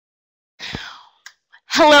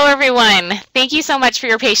Hello, everyone. Thank you so much for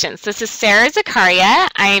your patience. This is Sarah Zakaria.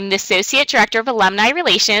 I'm the Associate Director of Alumni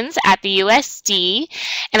Relations at the USD,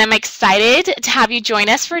 and I'm excited to have you join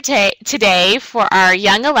us for today for our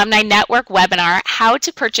Young Alumni Network webinar, How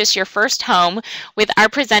to Purchase Your First Home, with our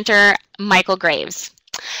presenter, Michael Graves.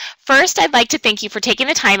 First, I'd like to thank you for taking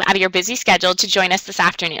the time out of your busy schedule to join us this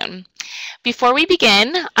afternoon. Before we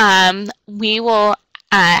begin, we will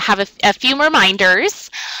have a few reminders.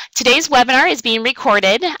 Today's webinar is being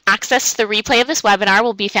recorded. Access to the replay of this webinar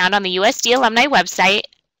will be found on the USD Alumni website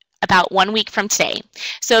about 1 week from today.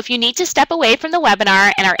 So if you need to step away from the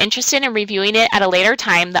webinar and are interested in reviewing it at a later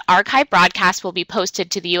time, the archive broadcast will be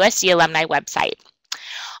posted to the USD Alumni website.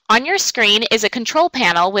 On your screen is a control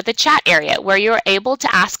panel with a chat area where you are able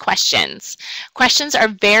to ask questions. Questions are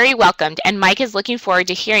very welcomed, and Mike is looking forward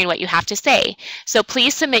to hearing what you have to say. So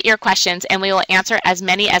please submit your questions and we will answer as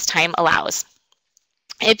many as time allows.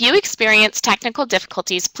 If you experience technical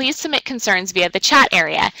difficulties, please submit concerns via the chat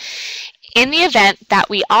area. In the event that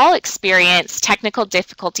we all experience technical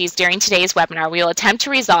difficulties during today's webinar, we will attempt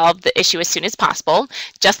to resolve the issue as soon as possible,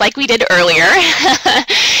 just like we did earlier.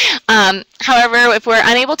 However, if we're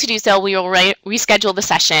unable to do so, we will reschedule the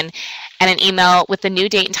session and an email with the new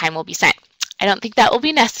date and time will be sent. I don't think that will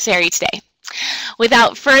be necessary today.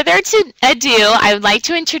 Without further ado, I would like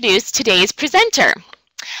to introduce today's presenter.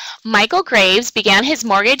 Michael Graves began his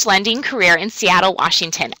mortgage lending career in Seattle,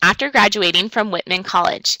 Washington, after graduating from Whitman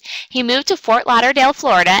College. He moved to Fort Lauderdale,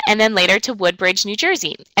 Florida, and then later to Woodbridge, New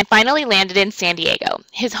Jersey, and finally landed in San Diego,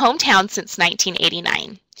 his hometown since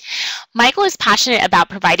 1989. Michael is passionate about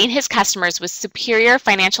providing his customers with superior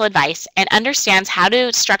financial advice and understands how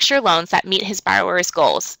to structure loans that meet his borrowers'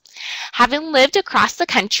 goals. Having lived across the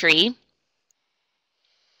country,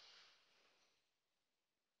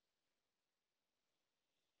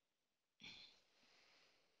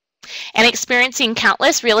 and experiencing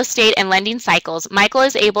countless real estate and lending cycles, Michael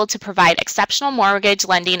is able to provide exceptional mortgage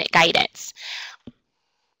lending guidance.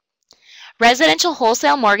 Residential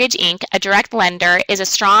Wholesale Mortgage, Inc., a direct lender, is a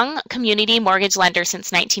strong community mortgage lender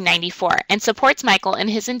since 1994 and supports Michael in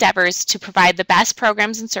his endeavors to provide the best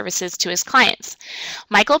programs and services to his clients.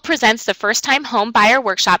 Michael presents the First Time Home Buyer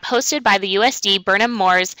Workshop hosted by the USD Burnham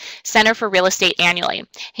Moores Center for Real Estate annually.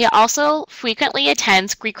 He also frequently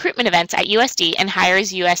attends recruitment events at USD and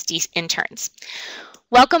hires USD interns.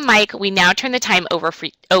 Welcome, Mike. We now turn the time over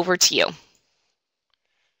to you.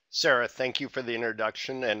 Sarah, thank you for the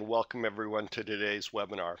introduction and welcome everyone to today's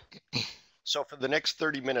webinar. So for the next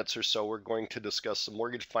 30 minutes or so, we're going to discuss the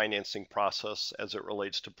mortgage financing process as it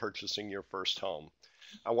relates to purchasing your first home.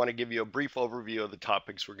 I want to give you a brief overview of the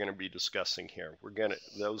topics we're going to be discussing here.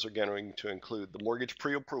 Those are going to include the mortgage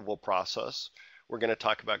pre-approval process. We're going to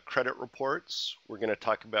talk about credit reports. We're going to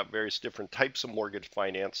talk about various different types of mortgage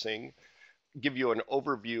financing, give you an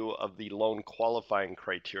overview of the loan qualifying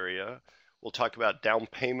criteria. We'll talk about down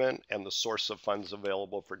payment and the source of funds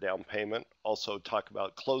available for down payment. Also talk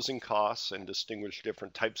about closing costs and distinguish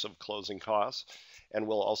different types of closing costs. And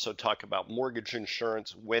we'll also talk about mortgage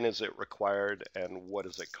insurance, when is it required and what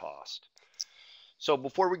does it cost. So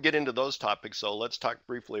before we get into those topics though, let's talk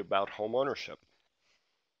briefly about home ownership.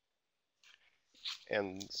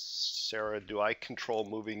 And Sarah, do I control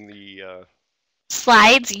moving the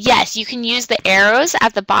Slides, yes, you can use the arrows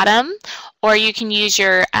at the bottom or you can use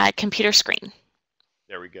your computer screen.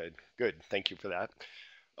 There we go. Good. Thank you for that.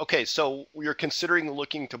 Okay, so you're considering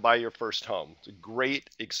looking to buy your first home. It's a great,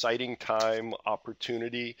 exciting time,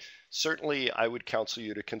 opportunity. Certainly, I would counsel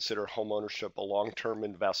you to consider home ownership a long-term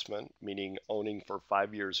investment, meaning owning for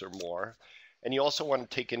 5 years or more. And you also want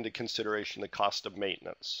to take into consideration the cost of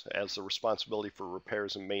maintenance, as the responsibility for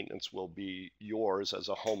repairs and maintenance will be yours as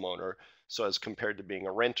a homeowner. So as compared to being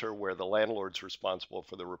a renter where the landlord's responsible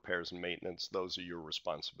for the repairs and maintenance, those are your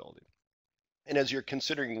responsibility. And as you're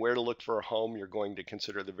considering where to look for a home, you're going to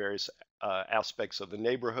consider the various aspects of the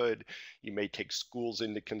neighborhood. You may take schools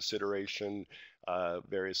into consideration,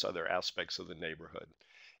 various other aspects of the neighborhood.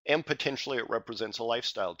 And potentially it represents a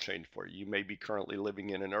lifestyle change for you. You may be currently living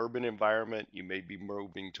in an urban environment. You may be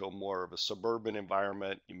moving to a more of a suburban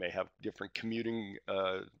environment. You may have different commuting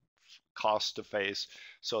costs to face.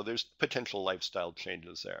 So there's potential lifestyle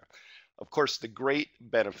changes there. Of course, the great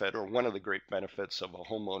benefit, or one of the great benefits of a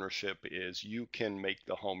home ownership, is you can make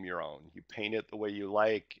the home your own. You paint it the way you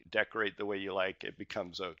like, decorate the way you like. It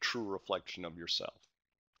becomes a true reflection of yourself.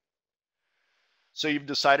 So you've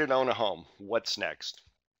decided to own a home. What's next?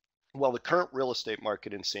 Well, the current real estate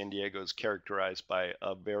market in San Diego is characterized by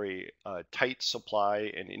a very tight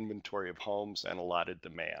supply and inventory of homes and a lot of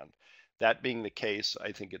demand. That being the case,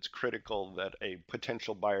 I think it's critical that a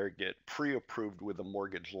potential buyer get pre-approved with a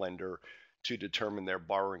mortgage lender to determine their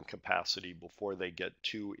borrowing capacity before they get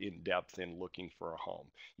too in depth in looking for a home.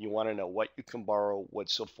 You want to know what you can borrow,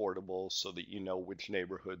 what's affordable, so that you know which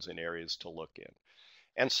neighborhoods and areas to look in.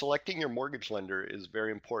 And selecting your mortgage lender is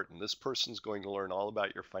very important. This person's going to learn all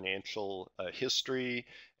about your financial history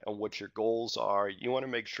and what your goals are. You want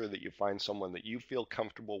to make sure that you find someone that you feel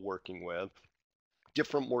comfortable working with.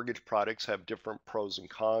 Different mortgage products have different pros and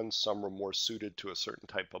cons. Some are more suited to a certain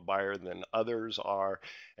type of buyer than others are.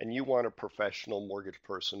 And you want a professional mortgage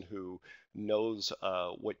person who knows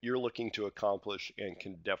what you're looking to accomplish and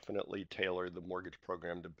can definitely tailor the mortgage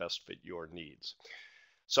program to best fit your needs.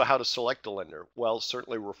 So how to select a lender? Well,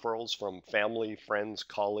 certainly referrals from family, friends,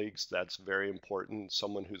 colleagues, that's very important.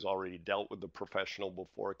 Someone who's already dealt with the professional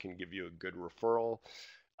before can give you a good referral.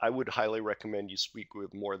 I would highly recommend you speak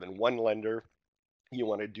with more than one lender. You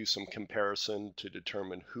want to do some comparison to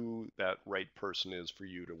determine who that right person is for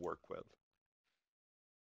you to work with.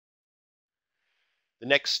 The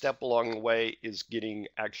next step along the way is getting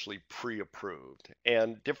actually pre-approved,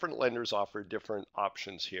 and different lenders offer different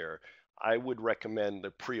options here. I would recommend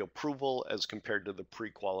the pre-approval as compared to the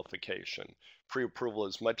pre-qualification. Pre-approval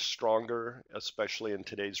is much stronger, especially in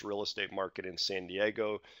today's real estate market in San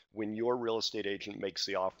Diego. When your real estate agent makes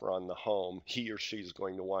the offer on the home, he or she is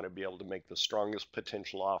going to want to be able to make the strongest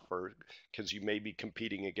potential offer, because you may be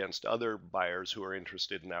competing against other buyers who are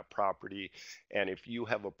interested in that property. And if you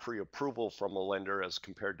have a pre-approval from a lender as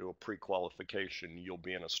compared to a pre-qualification, you'll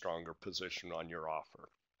be in a stronger position on your offer.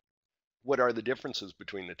 What are the differences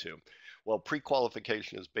between the two? Well,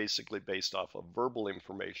 pre-qualification is basically based off of verbal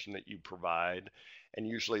information that you provide, and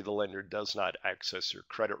usually the lender does not access your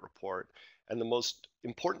credit report. And the most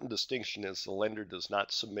important distinction is the lender does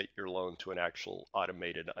not submit your loan to an actual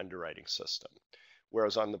automated underwriting system.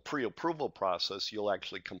 Whereas on the pre-approval process, you'll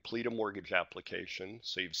actually complete a mortgage application.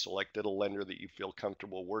 So you've selected a lender that you feel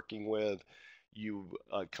comfortable working with. You've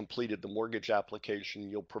completed the mortgage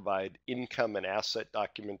application. You'll provide income and asset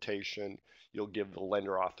documentation. You'll give the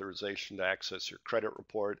lender authorization to access your credit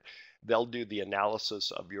report. They'll do the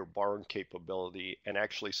analysis of your borrowing capability and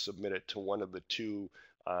actually submit it to one of the two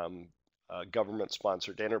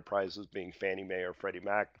government-sponsored enterprises, being Fannie Mae or Freddie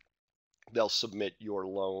Mac. They'll submit your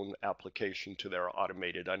loan application to their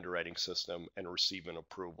automated underwriting system and receive an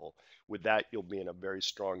approval. With that, you'll be in a very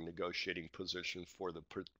strong negotiating position for the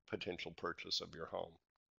potential purchase of your home.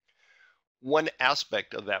 One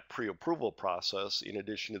aspect of that pre-approval process, in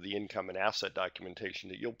addition to the income and asset documentation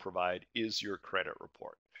that you'll provide, is your credit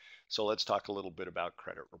report. So let's talk a little bit about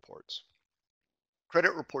credit reports.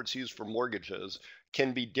 Credit reports used for mortgages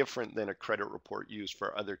can be different than a credit report used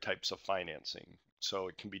for other types of financing. So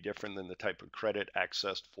it can be different than the type of credit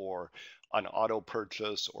accessed for an auto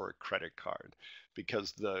purchase or a credit card,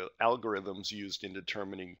 because the algorithms used in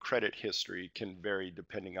determining credit history can vary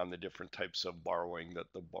depending on the different types of borrowing that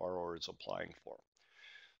the borrower is applying for.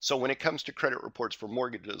 So when it comes to credit reports for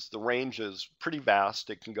mortgages, the range is pretty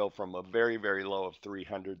vast. It can go from a very, very low of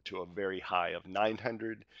 300 to a very high of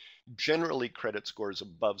 900. Generally, credit scores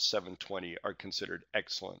above 720 are considered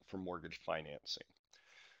excellent for mortgage financing.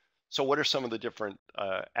 So what are some of the different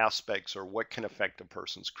aspects, or what can affect a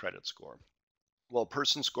person's credit score? Well, a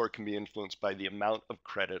person's score can be influenced by the amount of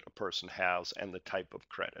credit a person has and the type of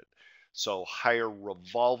credit. So higher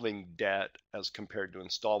revolving debt as compared to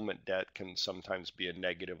installment debt can sometimes be a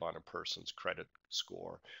negative on a person's credit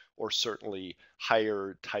score, or certainly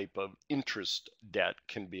higher type of interest debt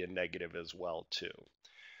can be a negative as well too.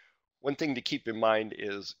 One thing to keep in mind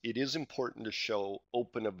is it is important to show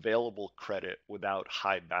open available credit without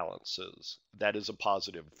high balances. That is a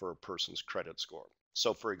positive for a person's credit score.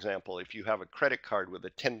 So for example, if you have a credit card with a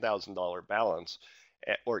 $10,000 balance,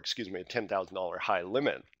 or excuse me, a $10,000 high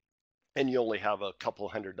limit, and you only have a couple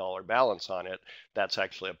 $100 balance on it, that's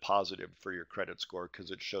actually a positive for your credit score, because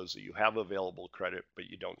it shows that you have available credit, but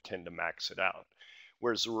you don't tend to max it out.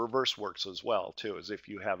 Whereas the reverse works as well too, is if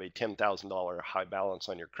you have a $10,000 high balance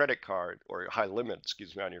on your credit card, or high limit,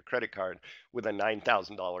 excuse me, on your credit card with a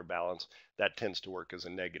 $9,000 balance, that tends to work as a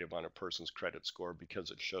negative on a person's credit score, because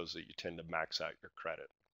it shows that you tend to max out your credit.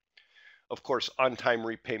 Of course, on-time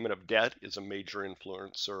repayment of debt is a major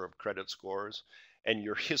influencer of credit scores, and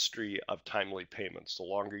your history of timely payments. The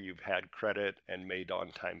longer you've had credit and made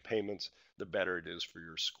on-time payments, the better it is for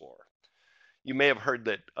your score. You may have heard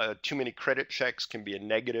that too many credit checks can be a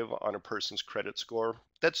negative on a person's credit score.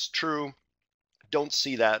 That's true. Don't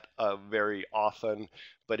see that very often,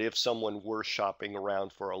 but if someone were shopping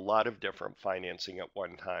around for a lot of different financing at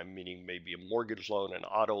one time, meaning maybe a mortgage loan, an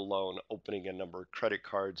auto loan, opening a number of credit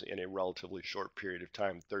cards in a relatively short period of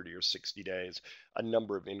time, 30 or 60 days, a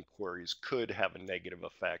number of inquiries could have a negative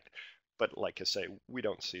effect. but like I say, we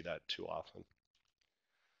don't see that too often.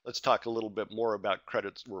 Let's talk a little bit more about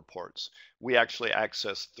credit reports. We actually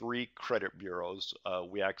access three credit bureaus.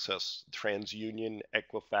 We access TransUnion,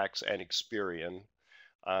 Equifax, and Experian.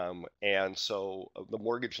 And so the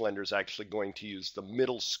mortgage lender is actually going to use the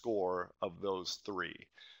middle score of those three.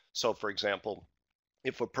 So for example,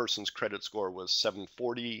 if a person's credit score was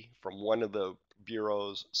 740 from one of the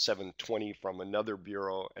bureaus, 720 from another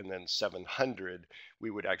bureau, and then 700, we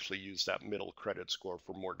would actually use that middle credit score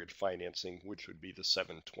for mortgage financing, which would be the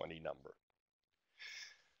 720 number.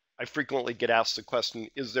 I frequently get asked the question,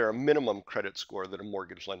 is there a minimum credit score that a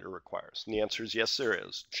mortgage lender requires? And the answer is yes, there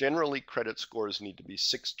is. Generally, credit scores need to be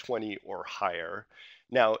 620 or higher.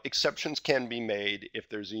 Now, exceptions can be made if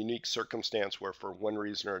there's a unique circumstance where for one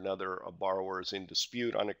reason or another a borrower is in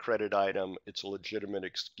dispute on a credit item, it's a legitimate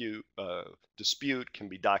dispute, can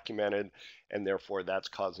be documented, and therefore that's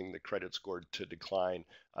causing the credit score to decline.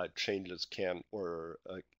 Changes can or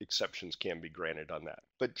exceptions can be granted on that.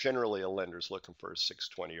 But generally a lender is looking for a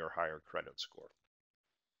 620 or higher credit score.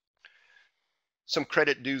 Some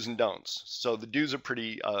credit do's and don'ts. So the do's are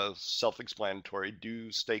pretty self-explanatory.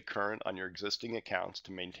 Do stay current on your existing accounts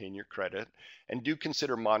to maintain your credit, and do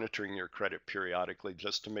consider monitoring your credit periodically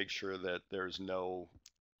just to make sure that there's no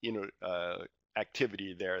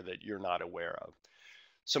activity there that you're not aware of.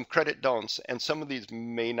 Some credit don'ts, and some of these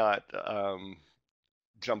may not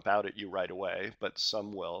jump out at you right away, but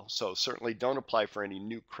some will. So certainly don't apply for any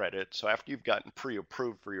new credit. So after you've gotten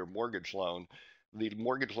pre-approved for your mortgage loan, the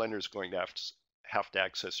mortgage lender is going to have to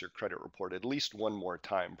access your credit report at least one more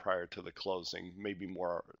time prior to the closing, maybe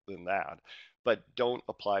more than that. But don't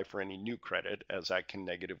apply for any new credit, as that can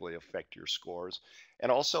negatively affect your scores.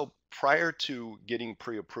 And also, prior to getting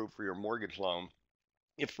pre-approved for your mortgage loan,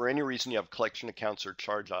 if for any reason you have collection accounts or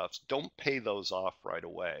charge-offs, don't pay those off right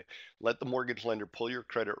away. Let the mortgage lender pull your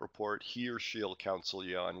credit report. He or she'll counsel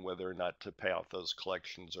you on whether or not to pay off those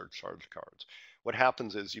collections or charge cards. What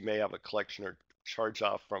happens is you may have a collection or charge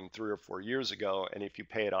off from 3 or 4 years ago, and if you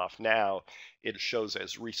pay it off now, it shows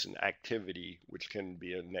as recent activity, which can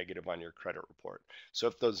be a negative on your credit report. So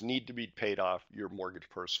if those need to be paid off, your mortgage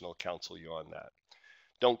person will counsel you on that.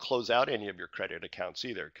 Don't close out any of your credit accounts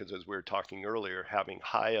either, because as we were talking earlier, having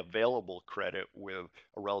high available credit with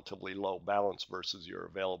a relatively low balance versus your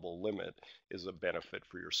available limit is a benefit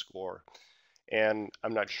for your score. And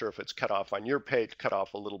I'm not sure if it's cut off on your page, cut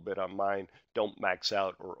off a little bit on mine. Don't max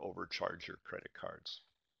out or overcharge your credit cards.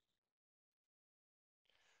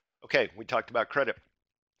 Okay, we talked about credit.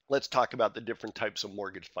 Let's talk about the different types of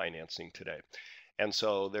mortgage financing today. And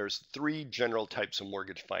so there's three general types of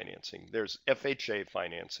mortgage financing. There's FHA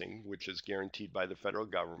financing, which is guaranteed by the federal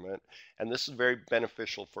government, and this is very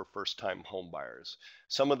beneficial for first-time home buyers.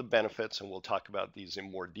 Some of the benefits, and we'll talk about these in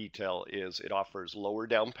more detail, is it offers lower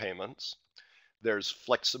down payments. There's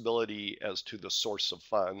flexibility as to the source of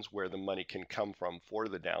funds, where the money can come from for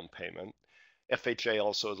the down payment. FHA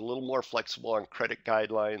also is a little more flexible on credit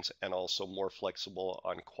guidelines and also more flexible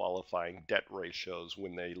on qualifying debt ratios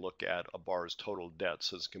when they look at a borrower's total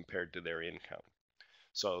debts as compared to their income.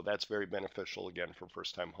 So that's very beneficial again for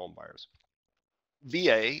first-time home buyers.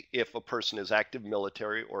 VA, if a person is active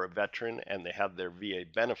military or a veteran and they have their VA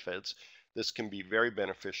benefits, this can be very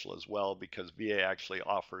beneficial as well, because VA actually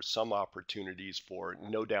offers some opportunities for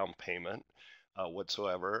no down payment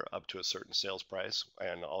whatsoever up to a certain sales price,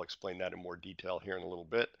 and I'll explain that in more detail here in a little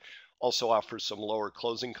bit. Also offers some lower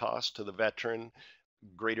closing costs to the veteran,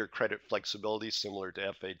 greater credit flexibility similar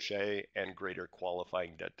to FHA, and greater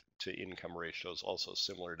qualifying debt to income ratios also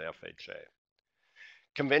similar to FHA.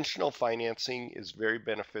 Conventional financing is very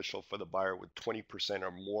beneficial for the buyer with 20%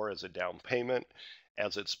 or more as a down payment,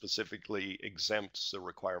 as it specifically exempts the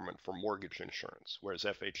requirement for mortgage insurance, whereas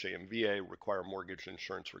FHA and VA require mortgage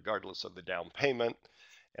insurance regardless of the down payment.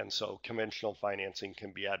 And so conventional financing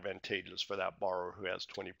can be advantageous for that borrower who has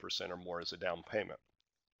 20% or more as a down payment.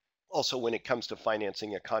 Also, when it comes to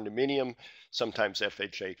financing a condominium, sometimes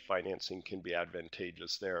FHA financing can be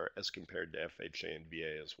advantageous there as compared to FHA and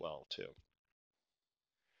VA as well too.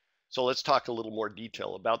 So let's talk a little more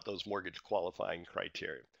detail about those mortgage qualifying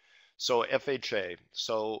criteria. So FHA,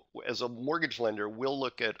 so as a mortgage lender, we'll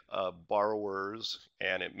look at borrowers,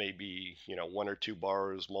 and it may be, one or two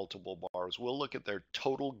borrowers, multiple borrowers. We'll look at their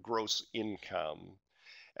total gross income,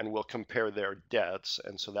 and we'll compare their debts.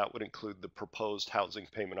 And so that would include the proposed housing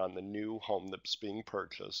payment on the new home that's being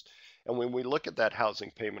purchased. And when we look at that housing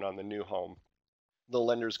payment on the new home, the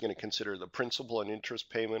lender is going to consider the principal and interest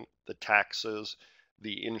payment, the taxes,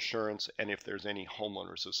 the insurance, and if there's any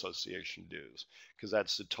homeowners association dues, because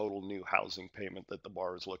that's the total new housing payment that the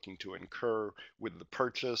borrower is looking to incur with the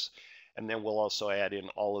purchase. And then we'll also add in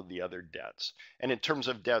all of the other debts. And in terms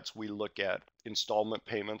of debts, we look at installment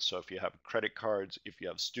payments. So if you have credit cards, if you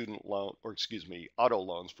have student loan, or excuse me, auto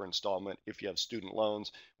loans for installment, if you have student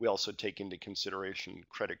loans, we also take into consideration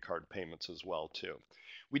credit card payments as well too.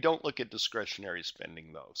 We don't look at discretionary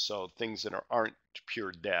spending though. So things that aren't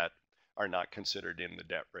pure debt are not considered in the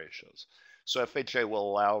debt ratios. So FHA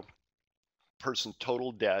will allow person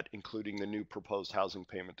total debt, including the new proposed housing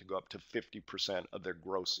payment, to go up to 50% of their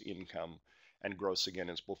gross income. And gross again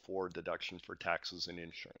is before deduction for taxes and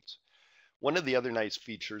insurance. One of the other nice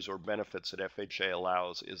features or benefits that FHA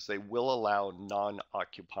allows is they will allow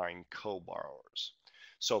non-occupying co-borrowers.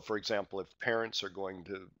 So for example, if parents are going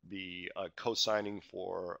to be co-signing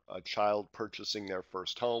for a child purchasing their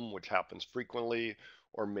first home, which happens frequently,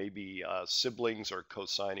 or maybe siblings are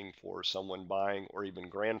co-signing for someone buying, or even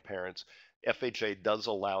grandparents, FHA does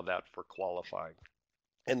allow that for qualifying.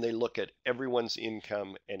 And they look at everyone's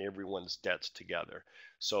income and everyone's debts together.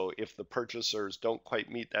 So if the purchasers don't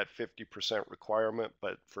quite meet that 50% requirement,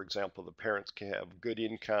 but for example, the parents can have good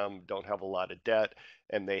income, don't have a lot of debt,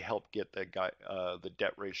 and they help get the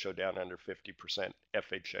debt ratio down under 50%,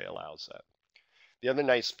 FHA allows that. The other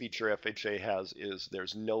nice feature FHA has is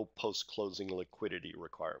there's no post-closing liquidity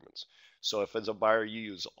requirements. So if as a buyer you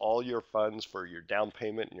use all your funds for your down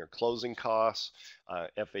payment and your closing costs,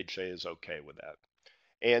 FHA is okay with that.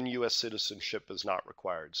 And U.S. citizenship is not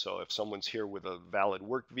required. So if someone's here with a valid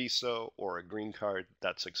work visa or a green card,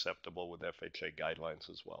 that's acceptable with FHA guidelines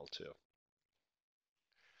as well too.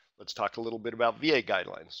 Let's talk a little bit about VA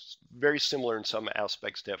guidelines. Very similar in some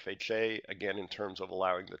aspects to FHA, again, in terms of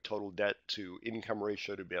allowing the total debt to income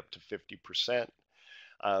ratio to be up to 50%.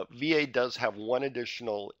 VA does have one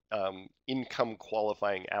additional income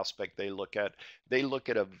qualifying aspect they look at. They look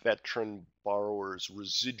at a veteran borrower's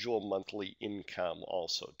residual monthly income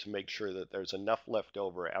also to make sure that there's enough left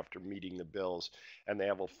over after meeting the bills, and they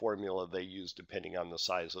have a formula they use depending on the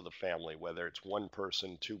size of the family, whether it's one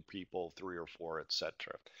person, two people, three or four, etc.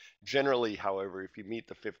 Generally, however, if you meet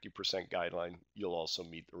the 50% guideline, you'll also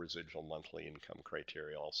meet the residual monthly income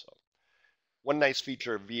criteria also. One nice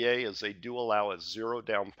feature of VA is they do allow a zero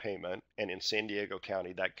down payment, and in San Diego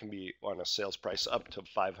County that can be on a sales price up to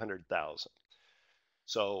 $500,000.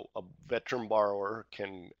 So a veteran borrower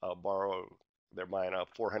can borrow their buying a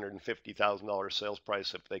 $450,000 sales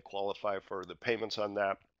price. If they qualify for the payments on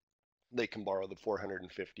that, they can borrow the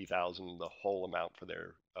 $450,000, the whole amount for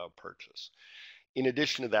their purchase. In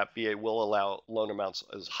addition to that, VA will allow loan amounts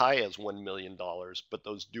as high as $1 million, but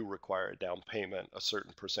those do require a down payment, a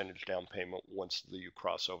certain percentage down payment once you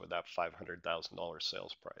cross over that $500,000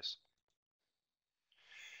 sales price.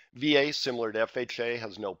 VA, similar to FHA,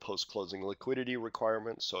 has no post-closing liquidity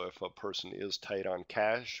requirements. So if a person is tight on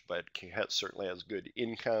cash, but certainly has good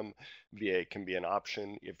income, VA can be an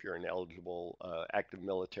option if you're an eligible active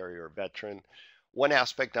military or veteran. One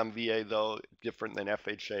aspect on VA, though, different than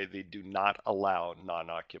FHA, they do not allow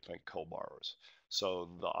non-occupant co-borrowers. So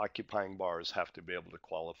the occupying borrowers have to be able to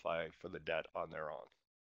qualify for the debt on their own.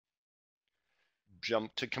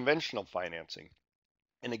 Jump to conventional financing.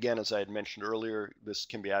 And again, as I had mentioned earlier, this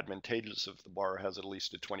can be advantageous if the borrower has at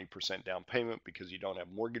least a 20% down payment because you don't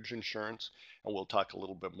have mortgage insurance. And we'll talk a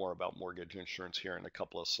little bit more about mortgage insurance here in a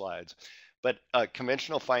couple of slides. But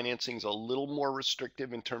conventional financing is a little more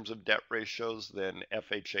restrictive in terms of debt ratios than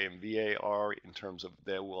FHA and VA are in terms of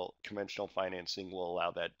conventional financing will allow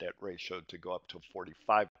that debt ratio to go up to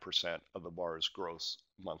 45% of the borrower's gross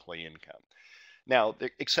monthly income. Now, the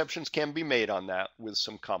exceptions can be made on that with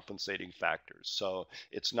some compensating factors. So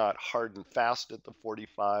it's not hard and fast at the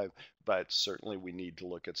 45, but certainly we need to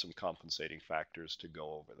look at some compensating factors to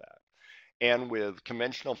go over that. And with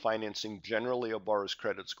conventional financing, generally a borrower's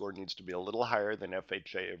credit score needs to be a little higher than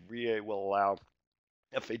FHA and VA will allow.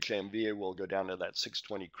 FHA and VA will go down to that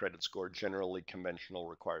 620 credit score. Generally, conventional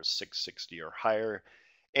requires 660 or higher.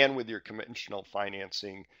 And with your conventional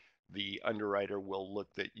financing, the underwriter will look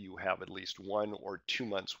that you have at least 1 or 2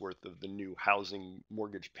 months worth of the new housing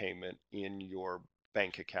mortgage payment in your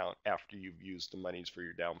bank account after you've used the monies for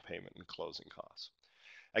your down payment and closing costs.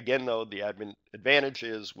 Again, though, the advantage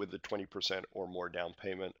is with the 20% or more down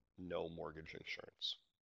payment, no mortgage insurance.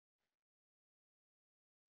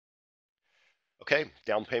 Okay,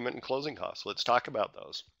 down payment and closing costs. Let's talk about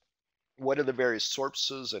those. What are the various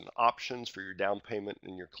sources and options for your down payment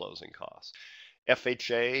and your closing costs?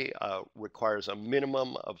 FHA requires a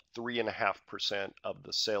minimum of 3.5% of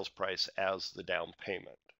the sales price as the down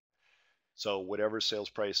payment. So whatever sales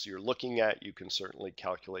price you're looking at, you can certainly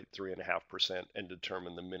calculate 3.5% and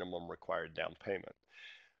determine the minimum required down payment.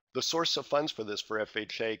 The source of funds for this for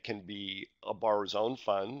FHA can be a borrower's own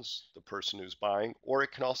funds, the person who's buying, or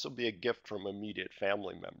it can also be a gift from an immediate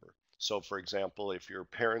family member. So for example, if your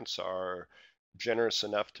parents are generous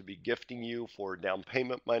enough to be gifting you for down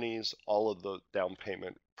payment monies, all of the down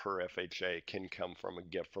payment per FHA can come from a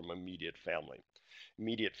gift from immediate family.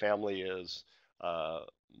 Immediate family is uh,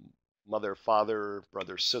 mother, father,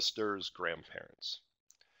 brothers, sisters, grandparents.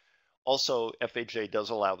 Also, FHA does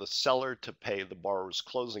allow the seller to pay the borrower's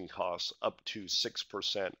closing costs up to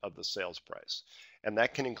 6% of the sales price. And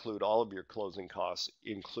that can include all of your closing costs,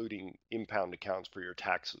 including impound accounts for your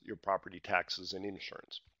taxes, your property taxes and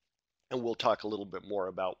insurance. And we'll talk a little bit more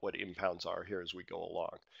about what impounds are here as we go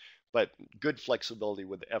along. But good flexibility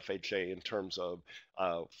with FHA in terms of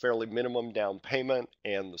fairly minimum down payment,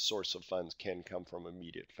 and the source of funds can come from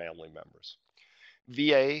immediate family members.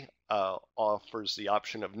 VA offers the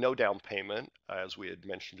option of no down payment, as we had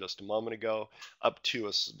mentioned just a moment ago, up to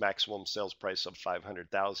a maximum sales price of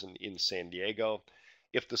 $500,000 in San Diego.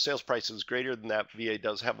 If the sales price is greater than that, VA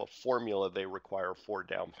does have a formula they require for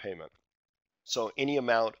down payment. So any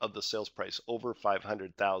amount of the sales price over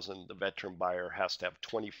 $500,000, the veteran buyer has to have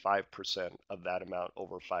 25% of that amount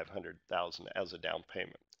over $500,000 as a down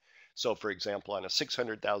payment. So for example, on a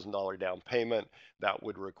 $600,000 down payment, that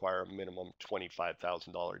would require a minimum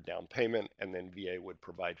 $25,000 down payment, and then VA would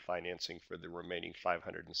provide financing for the remaining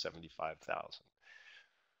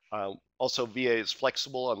 $575,000. Also, VA is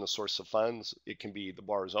flexible on the source of funds. It can be the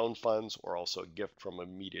borrower's own funds or also a gift from an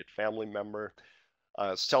immediate family member.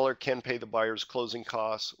 Seller can pay the buyer's closing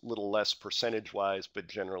costs, a little less percentage-wise, but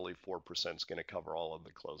generally 4% is going to cover all of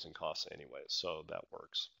the closing costs anyway, so that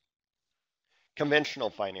works. Conventional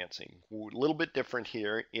financing, a little bit different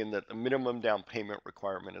here in that the minimum down payment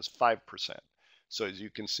requirement is 5%. So as you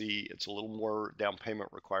can see, it's a little more down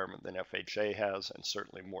payment requirement than FHA has, and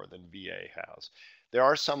certainly more than VA has. There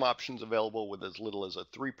are some options available with as little as a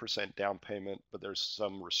 3% down payment, but there's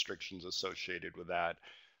some restrictions associated with that.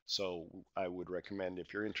 So I would recommend,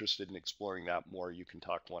 if you're interested in exploring that more, you can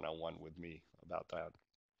talk one-on-one with me about that.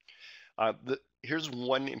 Here's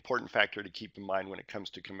one important factor to keep in mind when it comes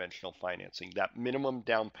to conventional financing. That minimum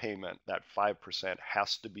down payment, that 5%,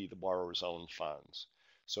 has to be the borrower's own funds.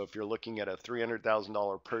 So if you're looking at a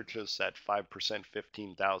 $300,000 purchase, that 5%,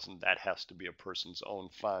 $15,000, that has to be a person's own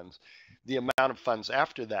funds. The amount of funds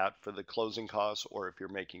after that for the closing costs, or if you're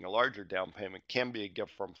making a larger down payment, can be a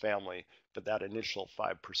gift from family, but that initial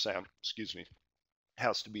 5%,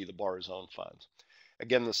 has to be the borrower's own funds.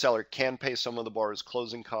 Again, the seller can pay some of the borrower's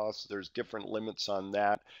closing costs. There's different limits on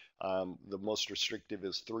that. The most restrictive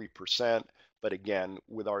is 3%, but again,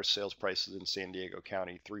 with our sales prices in San Diego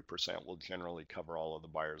County, 3% will generally cover all of the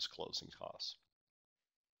buyer's closing costs.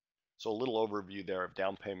 So a little overview there of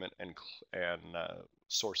down payment and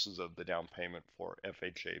sources of the down payment for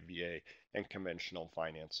FHA, VA, and conventional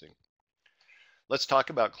financing. Let's talk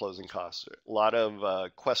about closing costs. A lot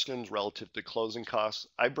of questions relative to closing costs.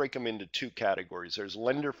 I break them into two categories. There's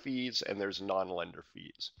lender fees and there's non-lender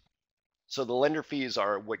fees. So the lender fees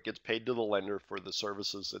are what gets paid to the lender for the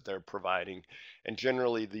services that they're providing. And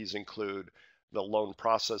generally these include the loan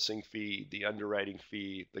processing fee, the underwriting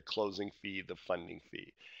fee, the closing fee, the funding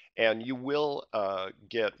fee. And you will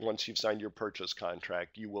get, once you've signed your purchase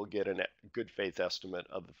contract, you will get a good faith estimate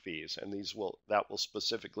of the fees, and that will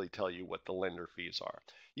specifically tell you what the lender fees are.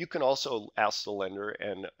 You can also ask the lender,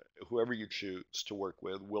 and whoever you choose to work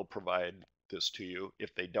with will provide this to you.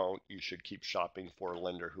 If they don't, you should keep shopping for a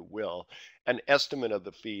lender who will. An estimate of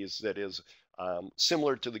the fees that is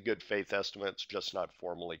similar to the good faith estimates, just not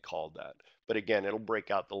formally called that. But again, it'll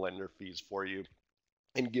break out the lender fees for you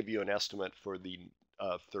and give you an estimate for the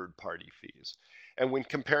third-party fees. And when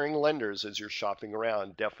comparing lenders as you're shopping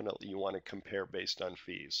around, definitely you want to compare based on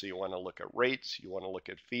fees. So you want to look at rates, you want to look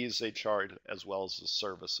at fees they charge, as well as the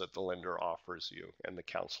service that the lender offers you and the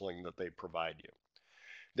counseling that they provide you.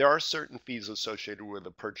 There are certain fees associated with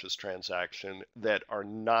a purchase transaction that are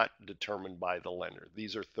not determined by the lender.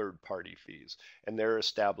 These are third-party fees, and they're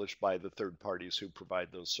established by the third parties who provide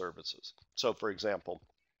those services. So for example,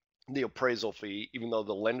 the appraisal fee, even though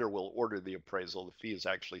the lender will order the appraisal, the fee is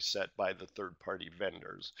actually set by the third-party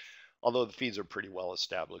vendors, although the fees are pretty well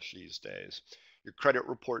established these days. Your credit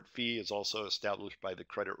report fee is also established by the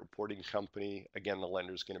credit reporting company. Again, the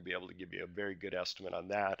lender is going to be able to give you a very good estimate on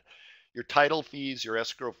that. Your title fees, your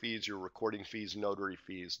escrow fees, your recording fees, notary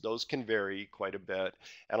fees, those can vary quite a bit.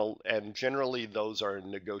 And generally, those are a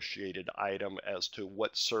negotiated item as to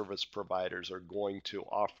what service providers are going to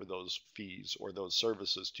offer those fees or those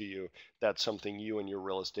services to you. That's something you and your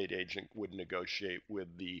real estate agent would negotiate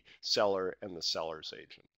with the seller and the seller's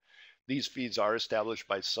agent. These fees are established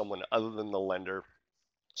by someone other than the lender.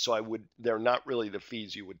 So they're not really the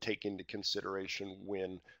fees you would take into consideration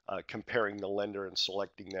when comparing the lender and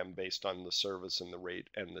selecting them based on the service and the rate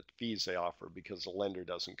and the fees they offer, because the lender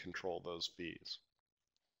doesn't control those fees.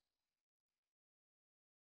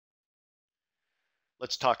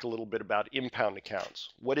 Let's talk a little bit about impound accounts.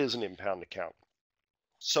 What is an impound account?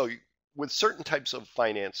 So with certain types of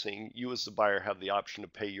financing, you as the buyer have the option to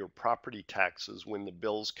pay your property taxes when the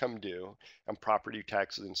bills come due, and property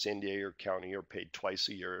taxes in San Diego County are paid twice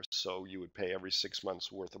a year, so you would pay every 6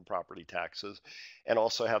 months worth of property taxes, and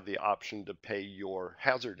also have the option to pay your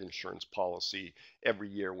hazard insurance policy every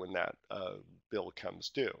year when that bill comes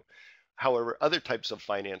due. However, other types of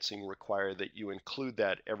financing require that you include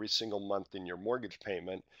that every single month in your mortgage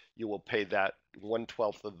payment. You will pay that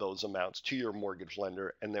 1/12 of those amounts to your mortgage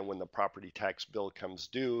lender, and then when the property tax bill comes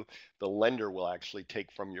due, the lender will actually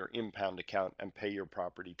take from your impound account and pay your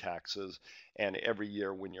property taxes. And every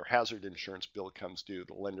year when your hazard insurance bill comes due,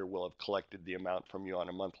 the lender will have collected the amount from you on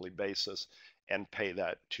a monthly basis and pay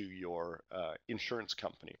that to your insurance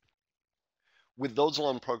company. With those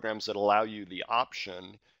loan programs that allow you the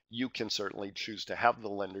option, you can certainly choose to have the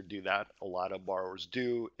lender do that. A lot of borrowers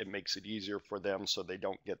do. It makes it easier for them so they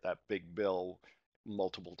don't get that big bill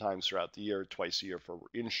multiple times throughout the year, twice a year for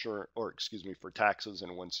insurance, or excuse me, for taxes,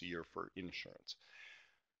 and once a year for insurance.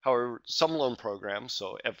 However, some loan programs,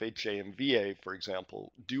 so FHA and VA, for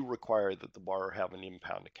example, do require that the borrower have an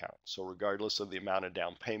impound account. So regardless of the amount of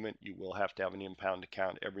down payment, you will have to have an impound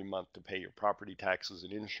account every month to pay your property taxes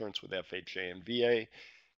and insurance with FHA and VA.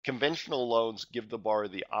 Conventional loans give the borrower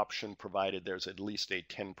the option provided there's at least a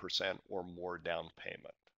 10% or more down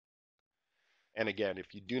payment. And again,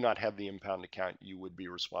 if you do not have the impound account, you would be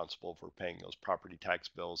responsible for paying those property tax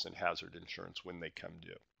bills and hazard insurance when they come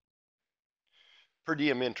due. Per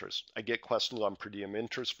diem interest. I get questions on per diem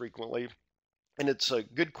interest frequently. And it's a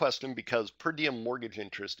good question because per diem mortgage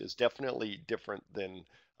interest is definitely different than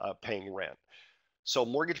paying rent. So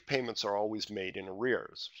mortgage payments are always made in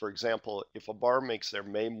arrears. For example, if a borrower makes their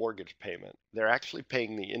May mortgage payment, they're actually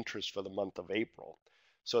paying the interest for the month of April.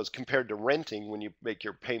 So as compared to renting, when you make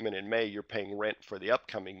your payment in May, you're paying rent for the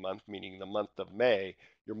upcoming month, meaning the month of May.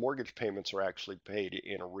 Your mortgage payments are actually paid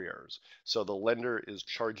in arrears. So the lender is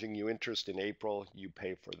charging you interest in April, you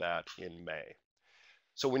pay for that in May.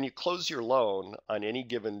 So when you close your loan on any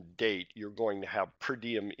given date, you're going to have per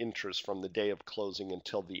diem interest from the day of closing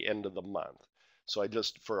until the end of the month. So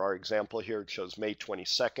for our example here, it shows May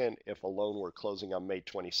 22nd. If a loan were closing on May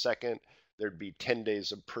 22nd, there'd be 10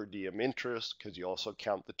 days of per diem interest because you also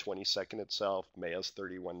count the 22nd itself. May has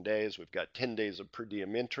 31 days. We've got 10 days of per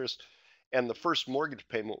diem interest. And the first mortgage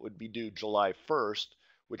payment would be due July 1st,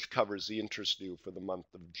 which covers the interest due for the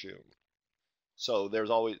month of June. So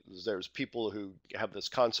there's people who have this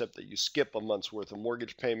concept that you skip a month's worth of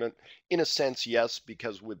mortgage payment. In a sense, yes,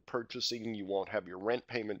 because with purchasing, you won't have your rent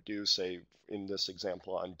payment due, say in this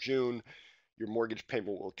example on June. Your mortgage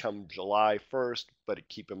payment will come July 1st, but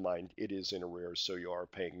keep in mind it is in arrears, so you are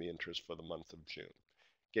paying the interest for the month of June.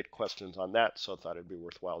 Get questions on that, so I thought it'd be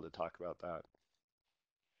worthwhile to talk about that.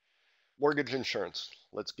 Mortgage insurance.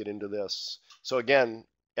 Let's get into this. So again,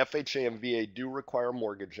 FHA and VA do require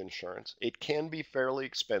mortgage insurance. It can be fairly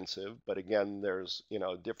expensive, but again, there's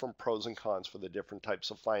different pros and cons for the different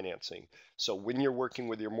types of financing. So when you're working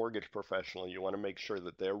with your mortgage professional, you want to make sure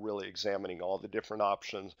that they're really examining all the different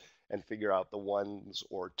options and figure out the ones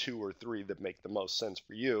or two or three that make the most sense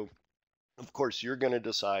for you. Of course, you're going to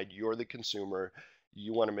decide. You're the consumer.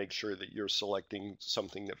 You want to make sure that you're selecting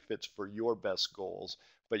something that fits for your best goals,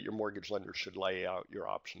 but your mortgage lender should lay out your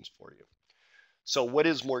options for you. So what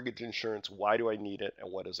is mortgage insurance? Why do I need it?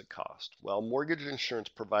 And what does it cost? Well, mortgage insurance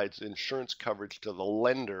provides insurance coverage to the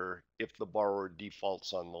lender if the borrower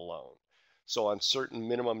defaults on the loan. So on certain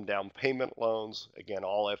minimum down payment loans, again,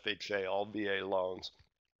 all FHA, all VA loans,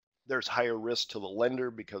 there's higher risk to the lender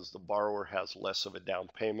because the borrower has less of a down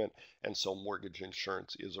payment, and so mortgage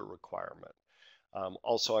insurance is a requirement.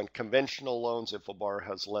 Also on conventional loans, if a borrower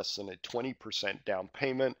has less than a 20% down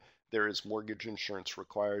payment, there is mortgage insurance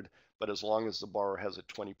required, but as long as the borrower has a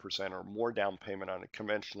 20% or more down payment on a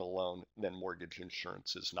conventional loan, then mortgage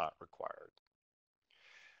insurance is not required.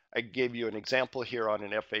 I gave you an example here on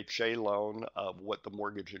an FHA loan of what the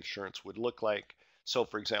mortgage insurance would look like. So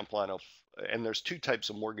for example, and there's two types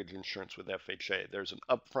of mortgage insurance with FHA. There's an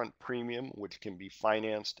upfront premium, which can be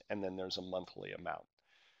financed, and then there's a monthly amount.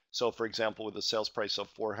 So for example, with a sales price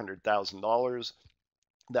of $400,000,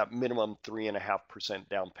 that minimum 3.5%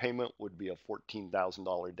 down payment would be a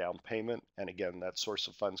 $14,000 down payment. And again, that source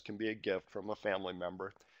of funds can be a gift from a family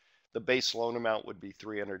member. The base loan amount would be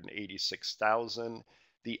 $386,000.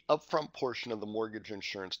 The upfront portion of the mortgage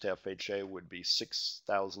insurance to FHA would be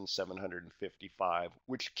 $6,755,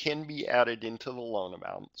 which can be added into the loan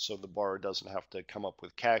amount. So the borrower doesn't have to come up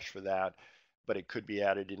with cash for that, but it could be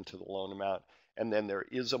added into the loan amount. And then there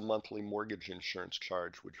is a monthly mortgage insurance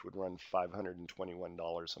charge, which would run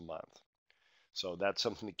 $521 a month. So that's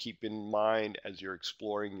something to keep in mind as you're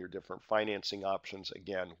exploring your different financing options.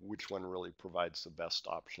 Again, which one really provides the best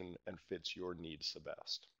option and fits your needs the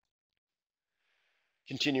best.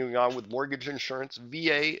 Continuing on with mortgage insurance,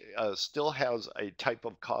 VA still has a type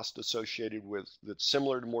of cost associated with that's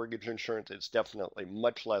similar to mortgage insurance. It's definitely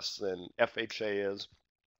much less than FHA is.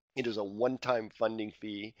 It is a one-time funding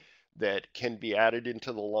fee that can be added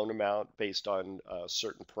into the loan amount based on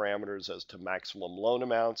certain parameters as to maximum loan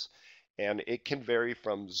amounts, and it can vary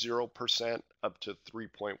from 0% up to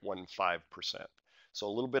 3.15%. So a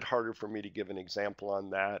little bit harder for me to give an example on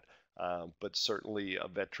that. But certainly a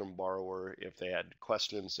veteran borrower, if they had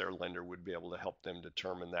questions, their lender would be able to help them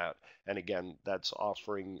determine that. And again, that's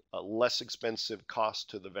offering a less expensive cost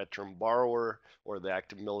to the veteran borrower or the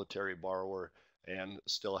active military borrower, and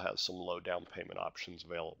still has some low down payment options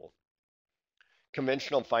available.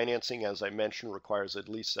 Conventional financing, as I mentioned, requires at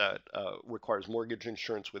least that requires mortgage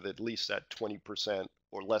insurance with at least that 20%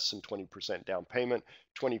 or less than 20% down payment,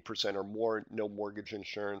 20% or more, no mortgage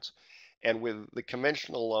insurance. And with the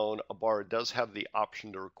conventional loan, a borrower does have the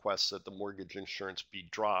option to request that the mortgage insurance be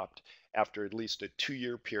dropped after at least a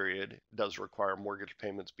 2-year period. It does require mortgage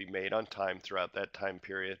payments be made on time throughout that time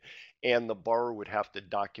period. And the borrower would have to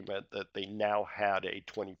document that they now had a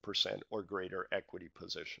 20% or greater equity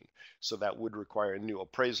position. So that would require a new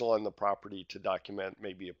appraisal on the property to document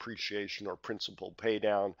maybe appreciation or principal pay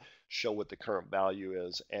down, show what the current value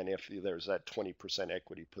is, and if there's that 20%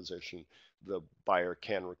 equity position, the buyer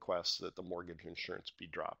can request that the mortgage insurance be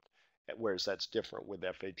dropped. Whereas that's different with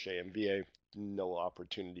FHA and VA, no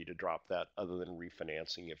opportunity to drop that other than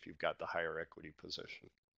refinancing if you've got the higher equity position.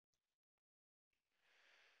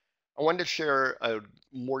 I wanted to share a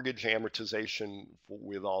mortgage amortization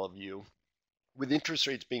with all of you. With interest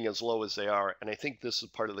rates being as low as they are, and I think this is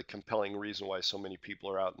part of the compelling reason why so many people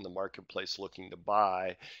are out in the marketplace looking to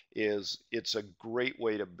buy, is it's a great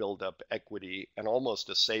way to build up equity and almost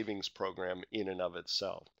a savings program in and of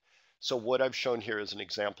itself. So what I've shown here is an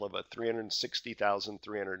example of a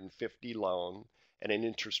 $360,350 loan and an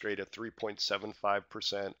interest rate of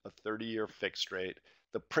 3.75%, a 30-year fixed rate.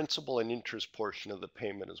 The principal and interest portion of the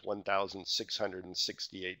payment is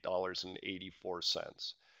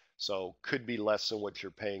 $1,668.84. So could be less than what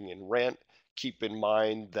you're paying in rent. Keep in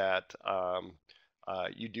mind that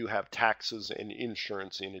you do have taxes and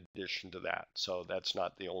insurance in addition to that. So that's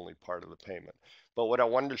not the only part of the payment. But what I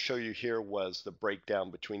wanted to show you here was the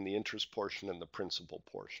breakdown between the interest portion and the principal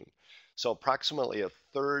portion. So approximately a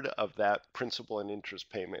third of that principal and interest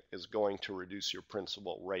payment is going to reduce your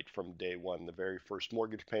principal right from day one, the very first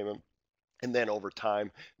mortgage payment. And then over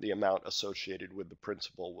time, the amount associated with the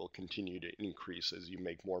principal will continue to increase as you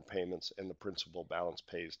make more payments and the principal balance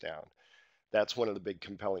pays down. That's one of the big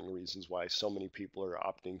compelling reasons why so many people are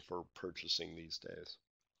opting for purchasing these days.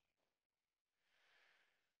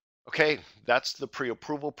 Okay, that's the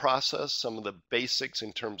pre-approval process, some of the basics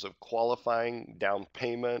in terms of qualifying, down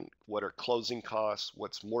payment, what are closing costs,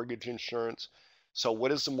 what's mortgage insurance. So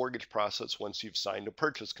what is the mortgage process once you've signed a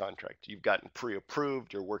purchase contract? You've gotten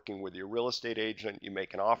pre-approved, you're working with your real estate agent, you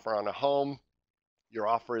make an offer on a home, your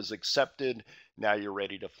offer is accepted, now you're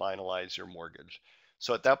ready to finalize your mortgage.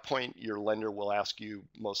 So at that point, your lender will ask you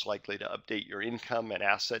most likely to update your income and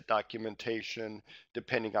asset documentation.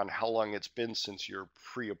 Depending on how long it's been since your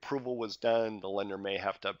pre-approval was done, the lender may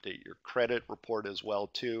have to update your credit report as well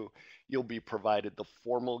too. You'll be provided the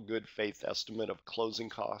formal good faith estimate of closing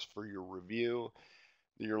costs for your review.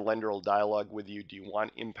 Your lender will dialogue with you. Do you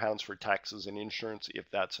want impounds for taxes and insurance if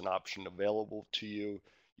that's an option available to you?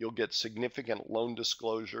 You'll get significant loan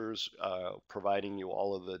disclosures, providing you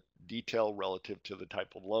all of the detail relative to the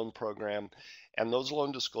type of loan program. And those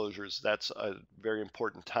loan disclosures, that's very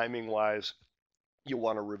important timing wise. You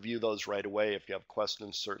want to review those right away. If you have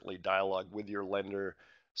questions, certainly dialogue with your lender.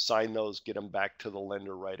 Sign those, get them back to the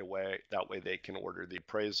lender right away. That way they can order the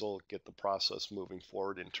appraisal, get the process moving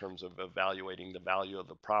forward in terms of evaluating the value of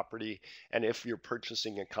the property. And if you're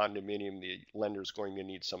purchasing a condominium, the lender is going to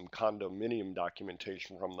need some condominium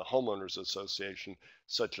documentation from the homeowners association,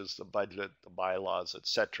 such as the budget, the bylaws,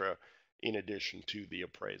 etc., in addition to the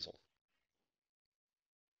appraisal.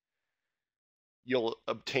 You'll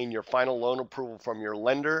obtain your final loan approval from your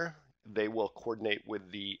lender. They will coordinate with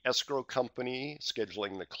the escrow company,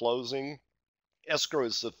 scheduling the closing. Escrow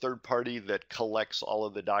is the third party that collects all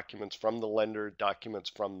of the documents from the lender, documents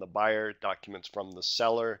from the buyer, documents from the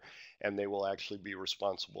seller, and they will actually be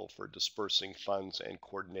responsible for dispersing funds and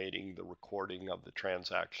coordinating the recording of the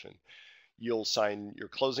transaction. You'll sign your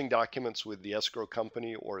closing documents with the escrow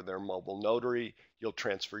company or their mobile notary. You'll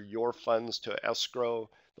transfer your funds to escrow.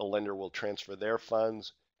 The lender will transfer their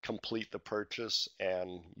funds, complete the purchase,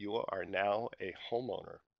 and you are now a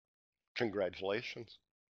homeowner. Congratulations.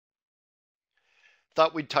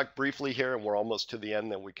 Thought we'd talk briefly here, and we're almost to the end,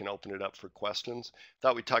 then we can open it up for questions.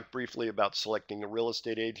 Thought we'd talk briefly about selecting a real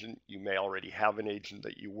estate agent. You may already have an agent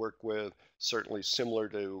that you work with. Certainly similar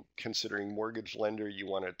to considering mortgage lender, you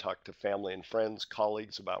want to talk to family and friends,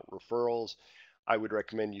 colleagues about referrals. I would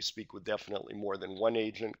recommend you speak with definitely more than one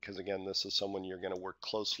agent because, again, this is someone you're going to work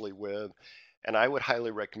closely with. And I would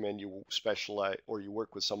highly recommend you specialize or you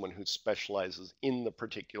work with someone who specializes in the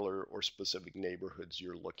particular or specific neighborhoods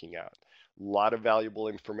you're looking at. A lot of valuable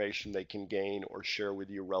information they can gain or share with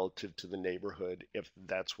you relative to the neighborhood if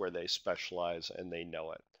that's where they specialize and they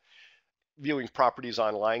know it. Viewing properties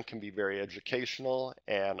online can be very educational,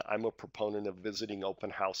 and I'm a proponent of visiting open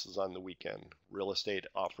houses on the weekend. Real estate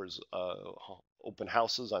offers open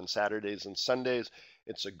houses on Saturdays and Sundays.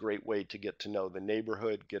 It's a great way to get to know the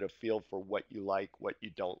neighborhood, get a feel for what you like, what you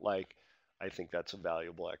don't like. I think that's a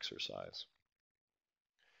valuable exercise.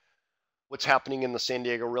 What's happening in the San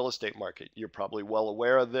Diego real estate market? You're probably well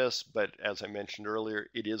aware of this, but as I mentioned earlier,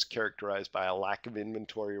 it is characterized by a lack of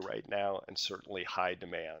inventory right now and certainly high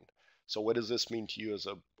demand. So what does this mean to you as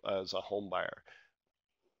a home buyer?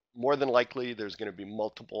 More than likely, there's going to be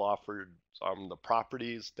multiple offers on the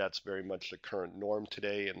properties. That's very much the current norm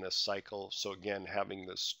today in this cycle. So again, having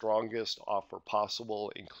the strongest offer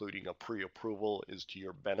possible, including a pre-approval, is to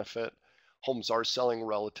your benefit. Homes are selling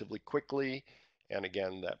relatively quickly. And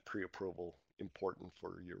again, that pre-approval important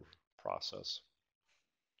for your process.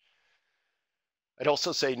 I'd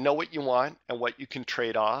also say know what you want and what you can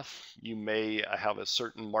trade off. You may have a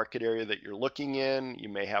certain market area that you're looking in. You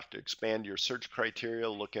may have to expand your search criteria,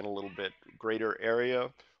 look in a little bit greater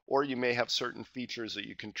area, or you may have certain features that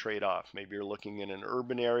you can trade off. Maybe you're looking in an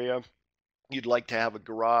urban area. You'd like to have a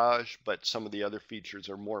garage, but some of the other features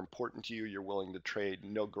are more important to you. You're willing to trade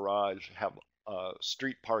no garage, have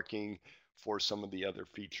street parking, for some of the other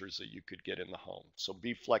features that you could get in the home. So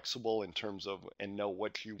be flexible in terms of and know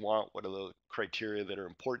what you want, what are the criteria that are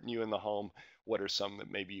important to you in the home, what are some that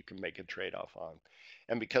maybe you can make a trade-off on.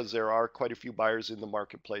 And because there are quite a few buyers in the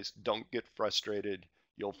marketplace, don't get frustrated.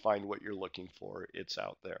 You'll find what you're looking for. It's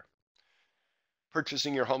out there.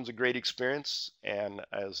 Purchasing your home's a great experience, and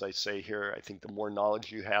as I say here, I think the more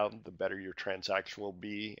knowledge you have, the better your transaction will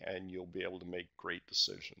be, and you'll be able to make great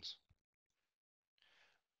decisions.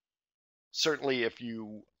 Certainly, if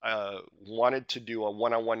you wanted to do a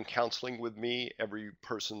one-on-one counseling with me, every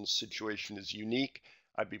person's situation is unique.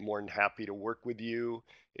 I'd be more than happy to work with you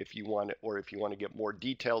if you want, or if you want to get more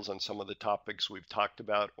details on some of the topics we've talked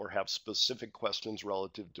about, or have specific questions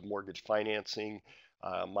relative to mortgage financing.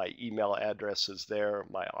 My email address is there,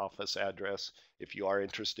 my office address. If you are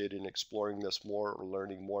interested in exploring this more or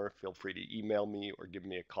learning more, feel free to email me or give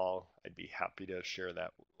me a call. I'd be happy to share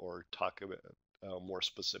that or talk about more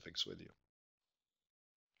specifics with you.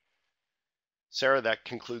 Sarah, that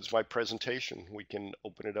concludes my presentation. We can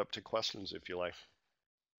open it up to questions if you like.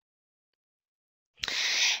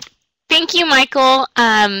 Thank you, Michael.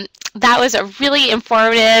 That was a really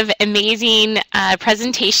informative, amazing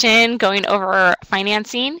presentation going over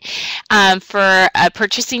financing for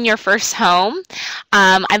purchasing your first home.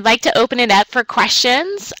 I'd like to open it up for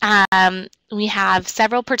questions. We have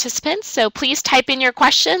several participants, so please type in your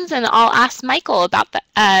questions and I'll ask Michael about them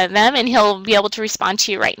and he'll be able to respond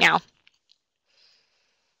to you right now.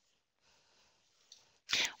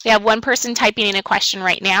 We have one person typing in a question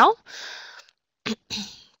right now.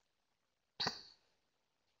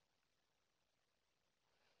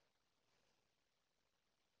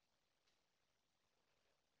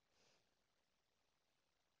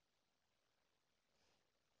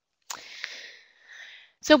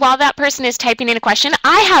 So while that person is typing in a question,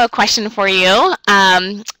 I have a question for you.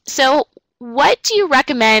 So what do you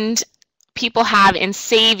recommend people have in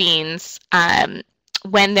savings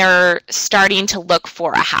when they're starting to look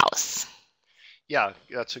for a house? Yeah,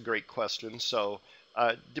 that's a great question. So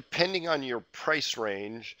depending on your price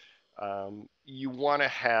range, you want to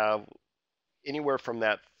have anywhere from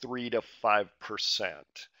that 3 to 5%.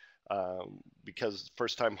 because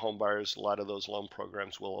first-time home buyers, a lot of those loan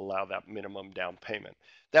programs will allow that minimum down payment.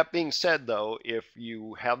 That being said, though, if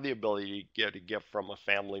you have the ability to get a gift from a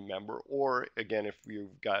family member, or again, if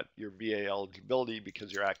you've got your VA eligibility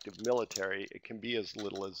because you're active military, it can be as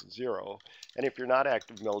little as $0. And if you're not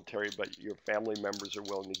active military, but your family members are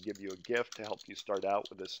willing to give you a gift to help you start out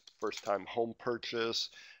with this first-time home purchase,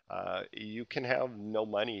 you can have no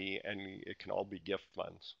money and it can all be gift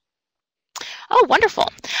funds. Oh, wonderful.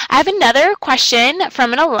 I have another question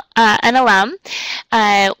from an alum.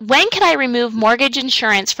 When can I remove mortgage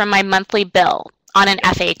insurance from my monthly bill on an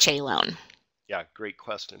FHA loan? Yeah, great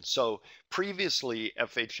question. So previously,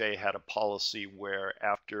 FHA had a policy where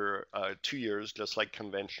after 2 years, just like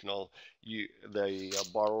conventional, the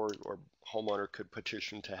borrower or homeowner could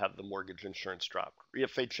petition to have the mortgage insurance dropped.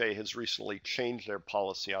 FHA has recently changed their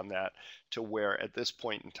policy on that to where at this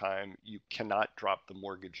point in time, you cannot drop the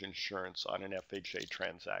mortgage insurance on an FHA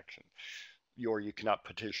transaction, or you cannot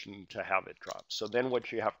petition to have it dropped. So then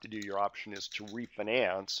what you have to do, your option is to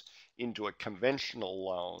refinance into a conventional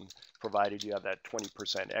loan, provided you have that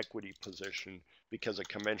 20% equity position, because a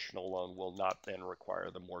conventional loan will not then require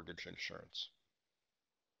the mortgage insurance.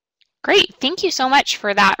 Great. Thank you so much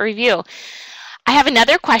for that review. I have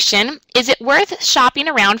another question. Is it worth shopping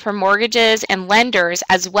around for mortgages and lenders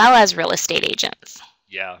as well as real estate agents?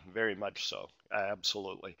 Yeah, very much so.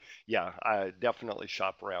 Absolutely. Yeah, I definitely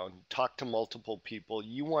shop around. Talk to multiple people.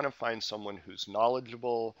 You want to find someone who's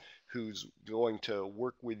knowledgeable, who's going to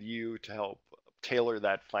work with you to help tailor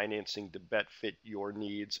that financing to best fit your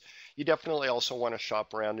needs. You definitely also want to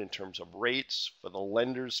shop around in terms of rates for the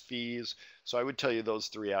lender's fees. So I would tell you those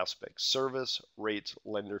 3 aspects: service, rates,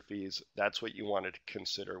 lender fees. That's what you want to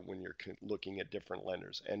consider when you're looking at different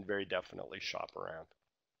lenders, and very definitely shop around.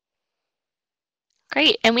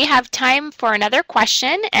 Great. And we have time for another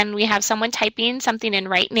question, and we have someone typing something in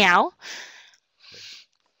right now.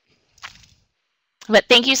 But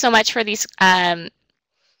thank you so much for these answers.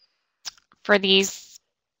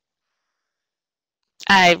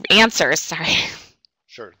 Sorry.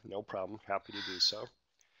 Sure, no problem. Happy to do so.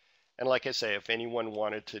 And like I say, if anyone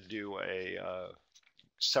wanted to do a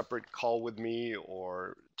separate call with me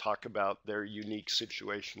or talk about their unique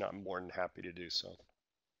situation, I'm more than happy to do so.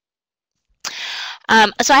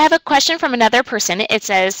 So I have a question from another person. It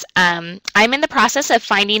says, I'm in the process of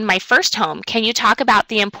finding my first home. Can you talk about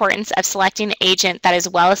the importance of selecting an agent that is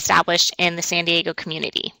well established in the San Diego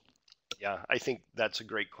community? Yeah, I think that's a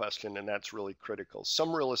great question, and that's really critical.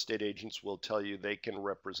 Some real estate agents will tell you they can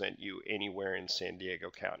represent you anywhere in San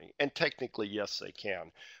Diego County. And technically, yes, they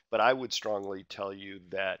can. But I would strongly tell you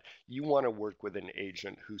that you want to work with an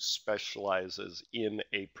agent who specializes in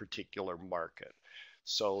a particular market.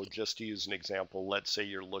 So just to use an example, let's say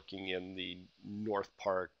you're looking in the North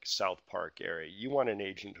Park, South Park area. You want an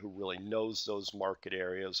agent who really knows those market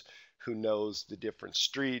areas, who knows the different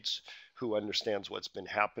streets, who understands what's been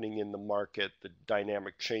happening in the market, the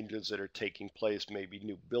dynamic changes that are taking place, maybe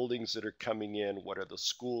new buildings that are coming in, what are the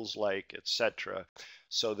schools like, etc.,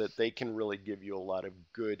 so that they can really give you a lot of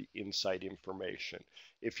good inside information.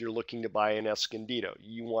 If you're looking to buy in Escondido,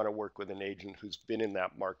 you want to work with an agent who's been in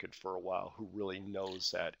that market for a while, who really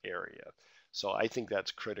knows that area. So I think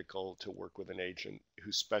that's critical, to work with an agent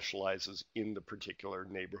who specializes in the particular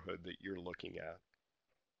neighborhood that you're looking at.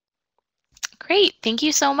 Great. Thank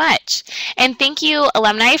you so much. And thank you,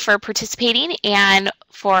 alumni, for participating and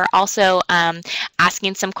for also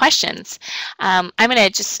asking some questions. I'm going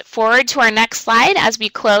to just forward to our next slide as we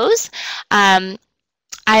close. I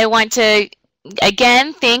want to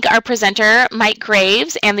again thank our presenter, Mike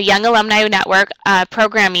Graves, and the Young Alumni Network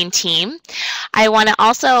programming team. I want to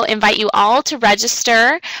also invite you all to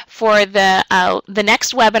register for the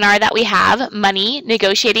next webinar that we have, Money,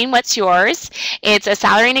 Negotiating What's Yours. It's a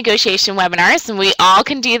salary negotiation webinar, so we all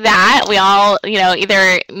can do that. We all,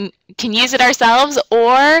 either can use it ourselves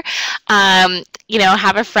or,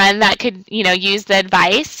 have a friend that could, use the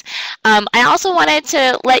advice. I also wanted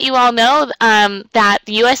to let you all know that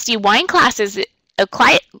the USD wine classes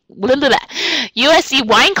USD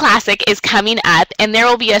Wine Classic is coming up, and there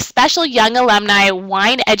will be a special Young Alumni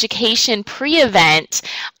Wine Education pre-event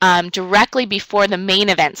directly before the main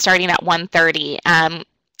event starting at 1:30.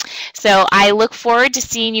 So I look forward to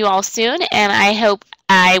seeing you all soon, and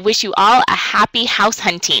I wish you all a happy house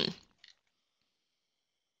hunting.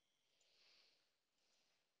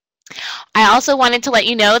 I also wanted to let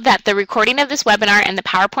you know that the recording of this webinar and the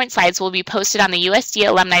PowerPoint slides will be posted on the USD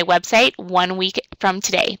Alumni website 1 week from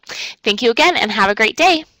today. Thank you again, and have a great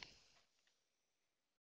day.